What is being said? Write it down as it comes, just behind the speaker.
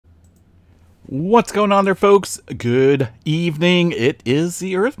What's going on there, folks? Good evening. It is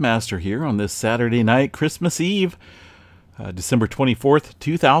the Earthmaster here on this Saturday night, Christmas Eve, December 24th,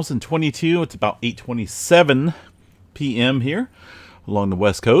 2022. It's about 8:27 p.m. here along the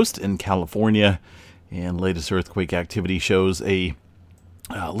West Coast in California. And latest earthquake activity shows a,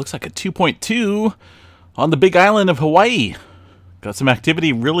 looks like a 2.2 on the big island of Hawaii. Got some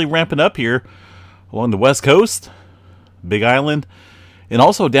activity really ramping up here along the West Coast, Big Island. And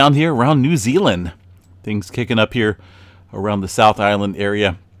also down here around New Zealand. Things kicking up here around the South Island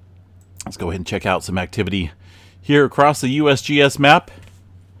area. Let's go ahead and check out some activity here across the USGS map.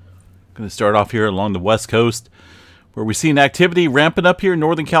 Going to start off here along the West Coast, where we've seen activity ramping up here in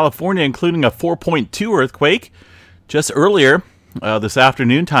Northern California, including a 4.2 earthquake just earlier this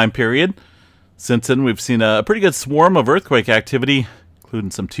afternoon time period. Since then, we've seen a pretty good swarm of earthquake activity,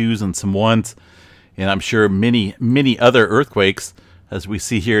 including some 2s and some 1s. And I'm sure many, many other earthquakes. As we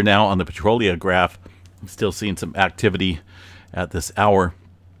see here now on the Petrolia graph, I'm still seeing some activity at this hour.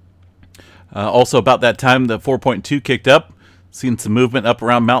 Also about that time, the 4.2 kicked up. Seeing some movement up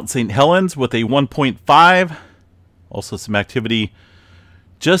around Mount St. Helens with a 1.5. Also some activity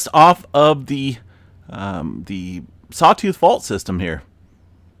just off of the Sawtooth Fault system here.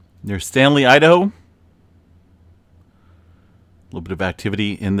 Near Stanley, Idaho. A little bit of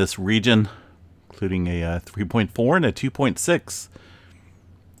activity in this region, including a 3.4 and a 2.6.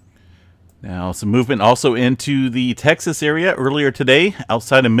 Now, some movement also into the Texas area earlier today,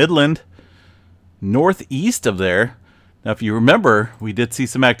 outside of Midland, northeast of there. Now, if you remember, we did see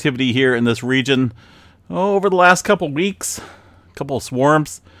some activity here in this region over the last couple weeks. A couple of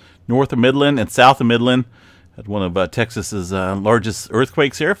swarms north of Midland and south of Midland. Had one of Texas's largest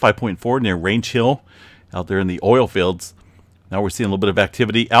earthquakes here, 5.4 near Range Hill, out there in the oil fields. Now we're seeing a little bit of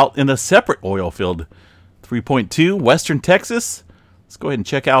activity out in a separate oil field, 3.2, western Texas. Let's go ahead and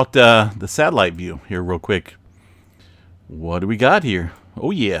check out the satellite view here real quick. What do we got here?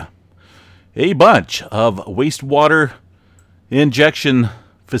 Oh, yeah. A bunch of wastewater injection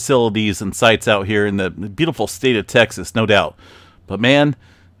facilities and sites out here in the beautiful state of Texas, no doubt. But, man,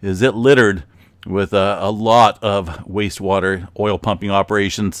 is it littered with a lot of wastewater oil pumping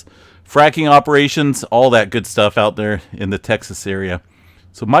operations, fracking operations, all that good stuff out there in the Texas area.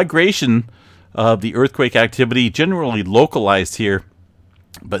 So migration of the earthquake activity generally localized here,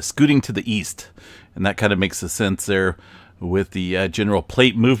 but scooting to the east, and that kind of makes a sense there with the general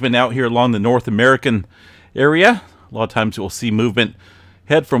plate movement out here along the North American area. A lot of times we'll see movement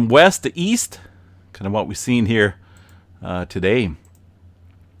head from west to east, kind of what we've seen here today.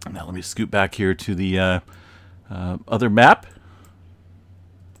 Now let me scoot back here to the other map.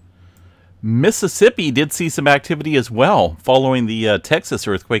 Mississippi did see some activity as well following the Texas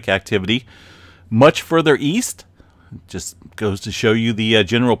earthquake activity. Much further east. Just goes to show you the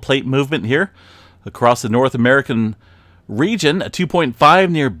general plate movement here across the North American region. A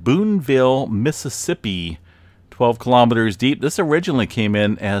 2.5 near Booneville, Mississippi, 12 kilometers deep. This originally came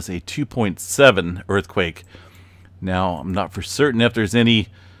in as a 2.7 earthquake. Now, I'm not for certain if there's any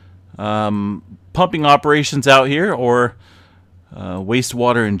pumping operations out here or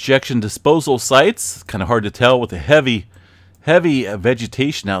wastewater injection disposal sites. Kind of hard to tell with the heavy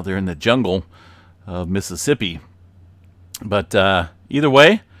vegetation out there in the jungle of Mississippi. But either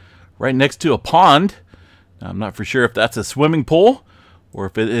way, right next to a pond. I'm not for sure if that's a swimming pool or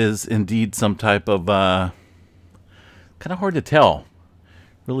if it is indeed some type of kind of hard to tell.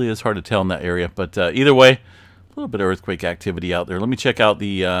 Really is hard to tell in that area. But either way, a little bit of earthquake activity out there. Let me check out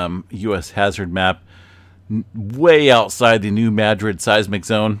the U.S. hazard map. Way outside the New Madrid seismic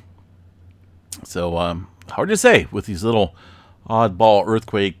zone. So hard to say with these little oddball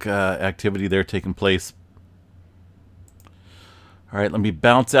earthquake activity there taking place. All right, let me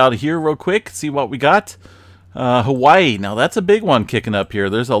bounce out of here real quick, see what we got. Hawaii, now that's a big one kicking up here.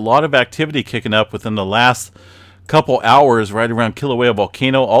 There's a lot of activity kicking up within the last couple hours right around Kilauea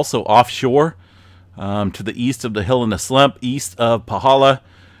Volcano, also offshore to the east of the Hill in the Slump, east of Pahala.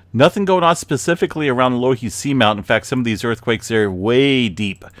 Nothing going on specifically around Loihi Seamount. In fact, some of these earthquakes are way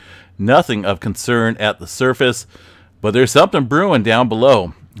deep. Nothing of concern at the surface, but there's something brewing down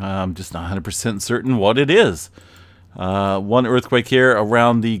below. I'm just not 100% certain what it is. One earthquake here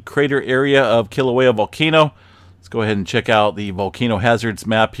around the crater area of Kilauea Volcano. Let's go ahead and check out the volcano hazards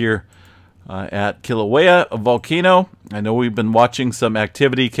map here at Kilauea Volcano. I know we've been watching some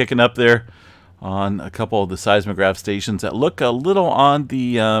activity kicking up there on a couple of the seismograph stations that look a little on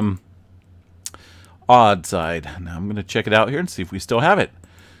the odd side. Now I'm going to check it out here and see if we still have it.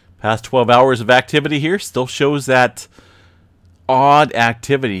 Past 12 hours of activity here still shows that odd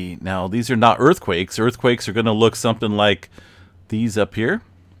activity. Now, these are not earthquakes. Earthquakes are going to look something like these up here.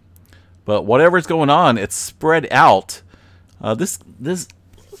 But whatever's going on, it's spread out. This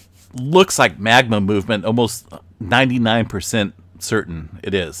looks like magma movement, almost 99% certain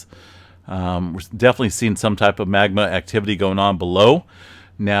it is. We're definitely seeing some type of magma activity going on below.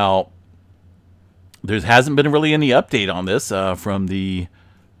 Now, there hasn't been really any update on this from the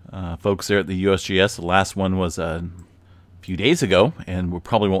folks there at the USGS. The last one was a few days ago, and we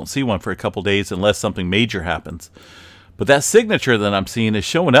probably won't see one for a couple days unless something major happens. But that signature that I'm seeing is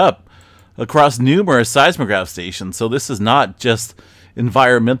showing up across numerous seismograph stations. So this is not just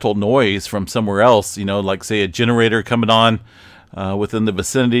environmental noise from somewhere else, you know, like say a generator coming on within the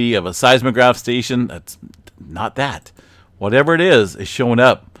vicinity of a seismograph station. That's not that. Whatever it is showing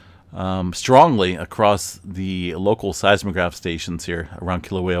up strongly across the local seismograph stations here around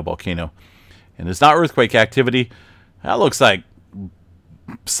Kilauea Volcano. And it's not earthquake activity. That looks like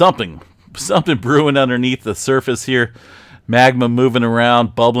something brewing underneath the surface here. Magma moving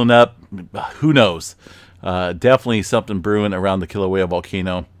around, bubbling up. Who knows? Definitely something brewing around the Kilauea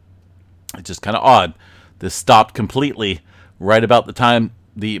Volcano. It's just kind of odd. This stopped completely right about the time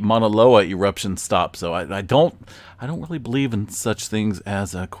the Mauna Loa eruption stopped. So I don't really believe in such things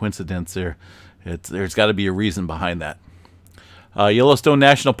as a coincidence there. There's got to be a reason behind that. Yellowstone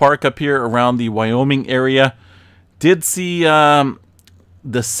National Park up here around the Wyoming area. Did see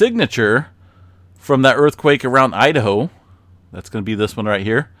the signature from that earthquake around Idaho. That's going to be this one right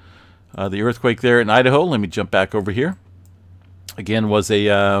here. The earthquake there in Idaho. Let me jump back over here. Again, was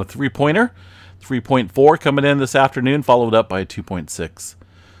a three-pointer. 3.4 coming in this afternoon, followed up by a 2.6.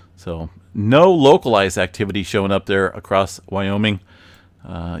 So no localized activity showing up there across Wyoming,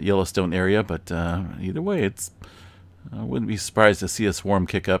 Yellowstone area. But either way, I wouldn't be surprised to see a swarm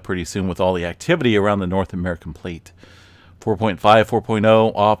kick up pretty soon with all the activity around the North American plate. 4.5,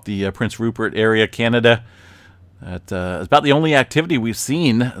 4.0 off the Prince Rupert area, Canada. That is about the only activity we've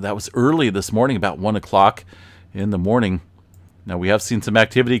seen. That was early this morning, about 1 o'clock in the morning. Now, we have seen some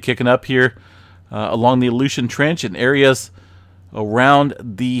activity kicking up here along the Aleutian Trench and areas around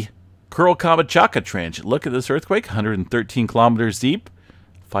the Kuril-Kamchatka Trench. Look at this earthquake, 113 kilometers deep,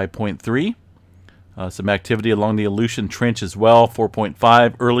 5.3. Some activity along the Aleutian Trench as well,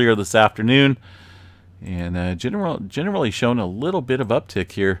 4.5 earlier this afternoon. And generally shown a little bit of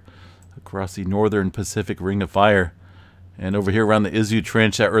uptick here across the northern Pacific Ring of Fire. And over here around the Izu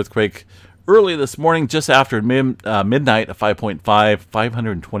Trench, that earthquake early this morning, just after midnight, a 5.5,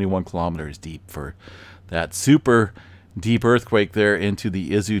 521 kilometers deep for that super deep earthquake there into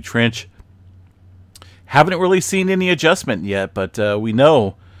the Izu Trench. Haven't really seen any adjustment yet, but we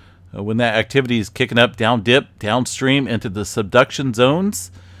know when that activity is kicking up down dip, downstream into the subduction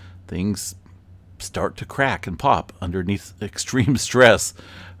zones, things start to crack and pop underneath extreme stress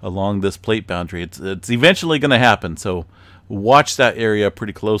along this plate boundary. It's eventually going to happen, so watch that area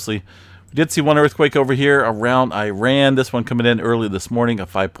pretty closely. We did see one earthquake over here around Iran. This one coming in early this morning, a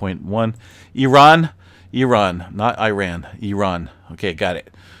 5.1. Iran, not Iran, Iran. Okay, got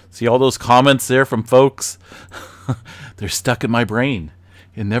it. See all those comments there from folks? They're stuck in my brain.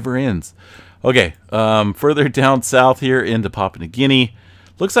 It never ends. Okay, further down south here into Papua New Guinea.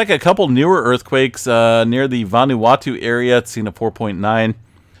 Looks like a couple newer earthquakes near the Vanuatu area. It's seen a 4.9.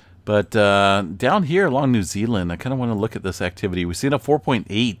 But down here along New Zealand, I kind of want to look at this activity. We've seen a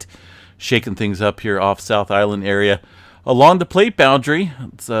 4.8 shaking things up here off South Island area. Along the plate boundary,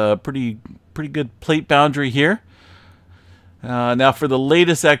 it's a pretty good plate boundary here. Now for the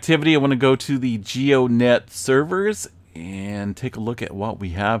latest activity, I want to go to the GeoNet servers and take a look at what we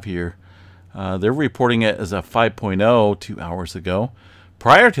have here. They're reporting it as a 5.0 2 hours ago.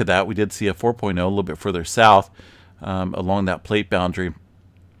 Prior to that, we did see a 4.0 a little bit further south along that plate boundary.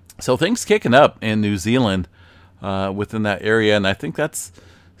 So things kicking up in New Zealand within that area, and I think that's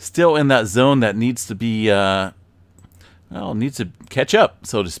still in that zone that needs to be, needs to catch up,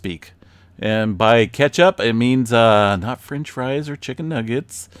 so to speak. And by catch up, it means not French fries or chicken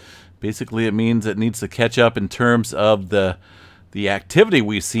nuggets. Basically, it means it needs to catch up in terms of the activity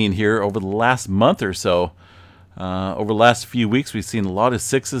we've seen here over the last month or so. Over the last few weeks, we've seen a lot of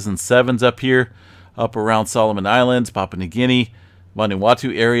 6s and 7s up here, up around Solomon Islands, Papua New Guinea,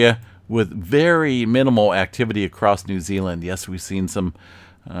 Vanuatu area, with very minimal activity across New Zealand. Yes, we've seen some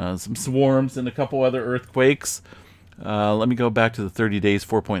swarms and a couple other earthquakes. Let me go back to the 30 days,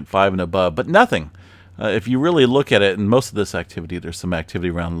 4.5 and above, but nothing. If you really look at it, in most of this activity, there's some activity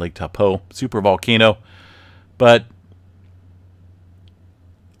around Lake Tappo, super volcano, but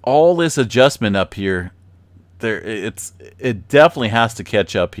all this adjustment up here, it definitely has to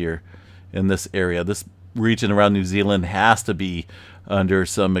catch up here in this area. This region around New Zealand has to be under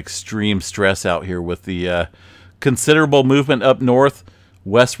some extreme stress out here with the considerable movement up north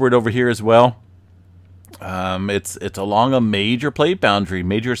westward over here as well. It's along a major plate boundary,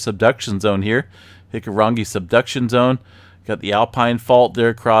 major subduction zone here, Hikurangi subduction zone. Got the Alpine Fault there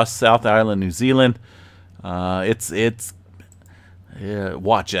across South Island, New Zealand. Watch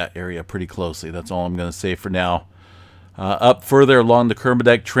that area pretty closely. That's all I'm going to say for now. Up further along the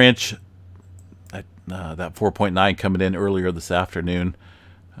Kermadec Trench, that 4.9 coming in earlier this afternoon,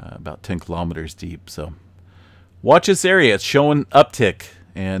 about 10 kilometers deep. So watch this area. It's showing uptick,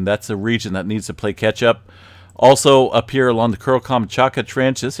 and that's a region that needs to play catch up. Also up here along the Kuril-Kamchatka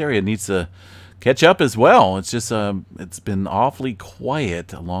Trench, this area needs to catch up as well. It's just it's been awfully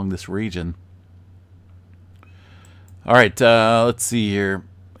quiet along this region. All right, let's see here.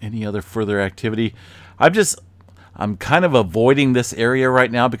 Any other further activity? I'm kind of avoiding this area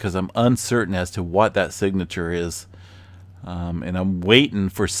right now because I'm uncertain as to what that signature is. And I'm waiting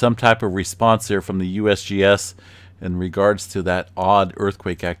for some type of response there from the USGS in regards to that odd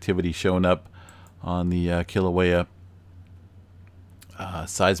earthquake activity showing up on the Kilauea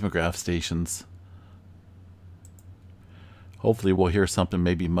seismograph stations. Hopefully we'll hear something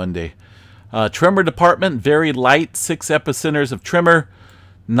maybe Monday. Tremor department, very light, 6 epicenters of tremor.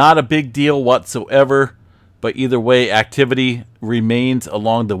 Not a big deal whatsoever. But either way, activity remains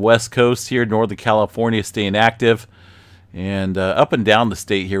along the west coast here. Northern California staying active. And up and down the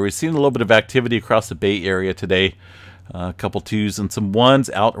state here, we've seen a little bit of activity across the Bay Area today. A couple 2s and some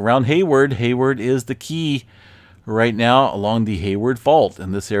 1s out around Hayward. Hayward is the key right now along the Hayward Fault.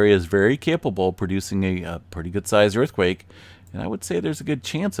 And this area is very capable of producing a pretty good sized earthquake. And I would say there's a good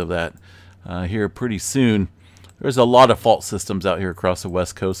chance of that here pretty soon. There's a lot of fault systems out here across the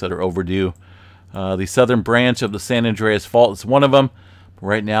west coast that are overdue. The southern branch of the San Andreas Fault is one of them. But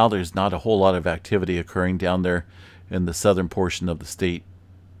right now, there's not a whole lot of activity occurring down there in the southern portion of the state.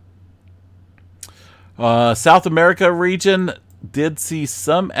 South America region did see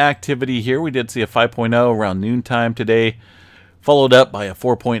some activity here. We did see a 5.0 around noontime today, followed up by a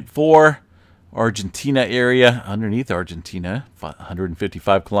 4.4. Argentina area, underneath Argentina,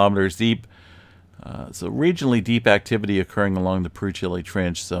 155 kilometers deep. So regionally deep activity occurring along the Peru-Chile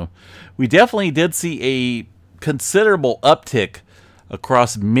Trench. So we definitely did see a considerable uptick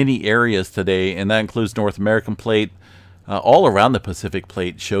across many areas today, and that includes North American Plate. All around the Pacific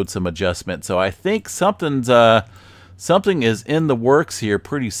Plate showed some adjustment. So I think something is in the works here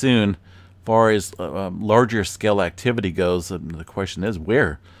pretty soon as far as larger scale activity goes. And the question is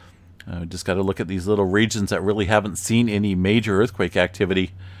where? Just got to look at these little regions that really haven't seen any major earthquake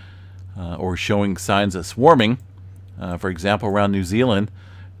activity or showing signs of swarming. For example, around New Zealand.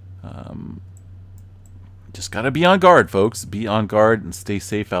 Just got to be on guard, folks. Be on guard and stay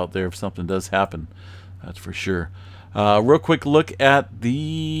safe out there if something does happen. That's for sure. Real quick look at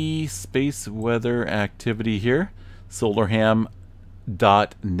the space weather activity here.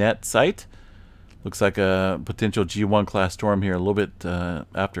 Solarham.net site. Looks like a potential G1 class storm here a little bit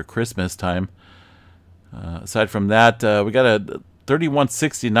after Christmas time. Aside from that, we got a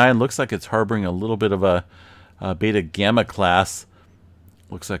 3169. Looks like it's harboring a little bit of a beta gamma class.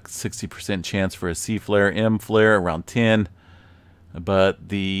 Looks like 60% chance for a C flare, M flare around 10. But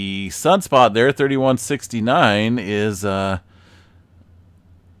the sunspot there, 3169, is let's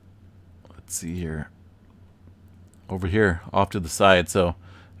see here, over here off to the side. So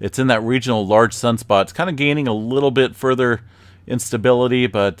it's in that regional large sunspot. It's kind of gaining a little bit further instability,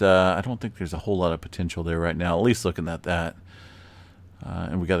 but I don't think there's a whole lot of potential there right now, at least looking at that.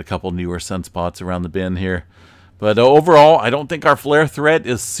 And we got a couple newer sunspots around the bend here. But overall, I don't think our flare threat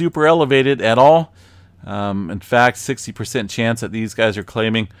is super elevated at all. In fact, 60% chance that these guys are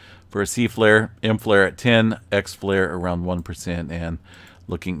claiming for a C flare, M flare at 10, X flare around 1%. And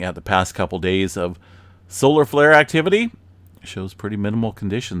looking at the past couple days of solar flare activity, shows pretty minimal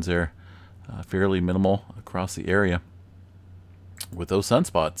conditions there. Fairly minimal across the area with those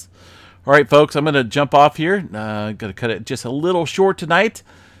sunspots. All right, folks, I'm going to jump off here. Going to cut it just a little short tonight.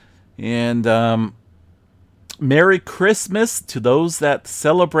 And Merry Christmas to those that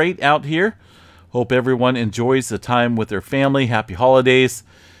celebrate out here. Hope everyone enjoys the time with their family. Happy holidays.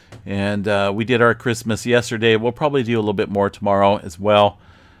 And we did our Christmas yesterday. We'll probably do a little bit more tomorrow as well.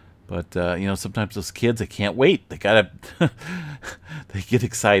 But, you know, sometimes those kids, they can't wait. They got to, they get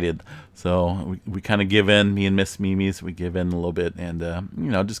excited. So we kind of give in, me and Miss Mimi's, we give in a little bit. And,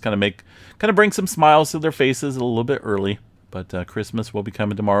 you know, just kind of bring some smiles to their faces a little bit early. But Christmas will be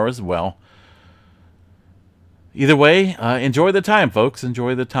coming tomorrow as well. Either way, enjoy the time, folks.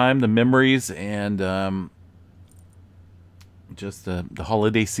 Enjoy the time, the memories, and just the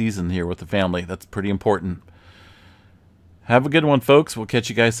holiday season here with the family. That's pretty important. Have a good one, folks. We'll catch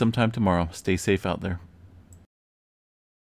you guys sometime tomorrow. Stay safe out there.